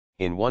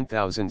In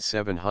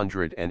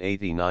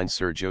 1789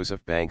 Sir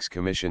Joseph Banks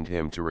commissioned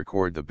him to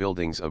record the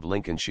buildings of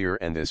Lincolnshire,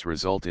 and this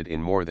resulted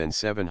in more than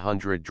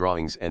 700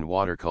 drawings and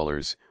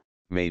watercolours,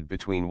 made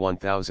between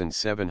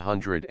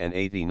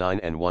 1789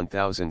 and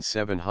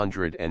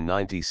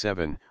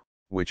 1797,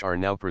 which are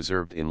now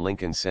preserved in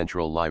Lincoln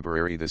Central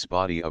Library. This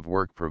body of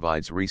work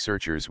provides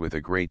researchers with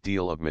a great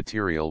deal of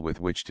material with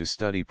which to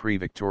study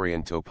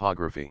pre-Victorian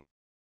topography.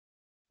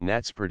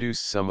 Nattes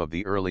produced some of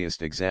the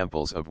earliest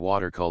examples of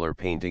watercolor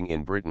painting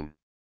in Britain.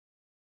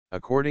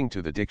 According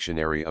to the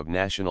Dictionary of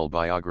National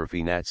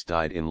Biography, Nattes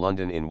died in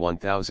London in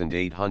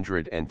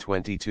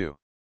 1822.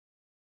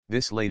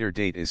 This later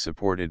date is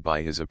supported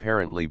by his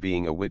apparently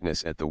being a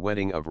witness at the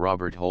wedding of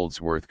Robert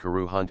Holdsworth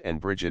Carew Hunt and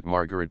Bridget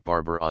Margaret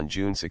Barber on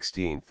June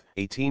 16,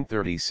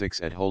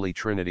 1836 at Holy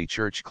Trinity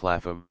Church,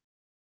 Clapham.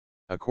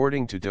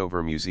 According to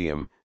Dover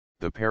Museum,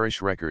 the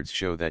parish records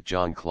show that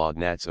John Claude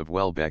Nattes of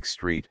Welbeck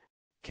Street,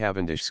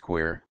 Cavendish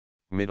Square,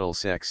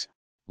 Middlesex,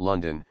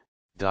 London,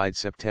 died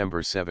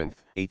September 7,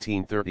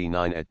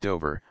 1839 at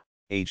Dover,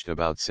 aged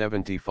about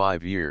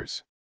 75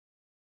 years.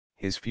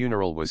 His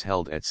funeral was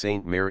held at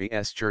St.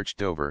 Mary's Church,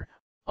 Dover,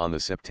 on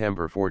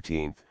September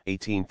 14,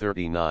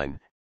 1839,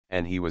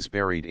 and he was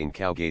buried in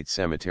Cowgate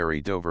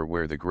Cemetery, Dover,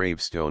 where the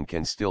gravestone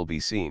can still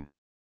be seen.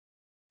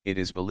 It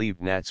is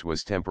believed Nattes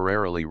was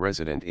temporarily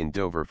resident in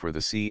Dover for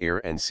the sea air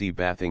and sea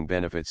bathing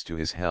benefits to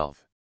his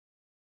health.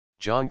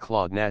 John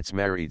Claude Nattes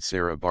married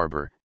Sarah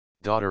Barber,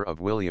 daughter of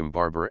William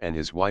Barber, and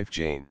his wife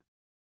Jane.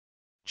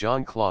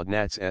 John Claude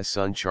Nattes'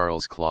 son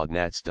Charles Claude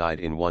Nattes died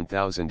in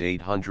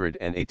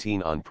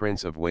 1818 on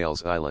Prince of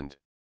Wales Island.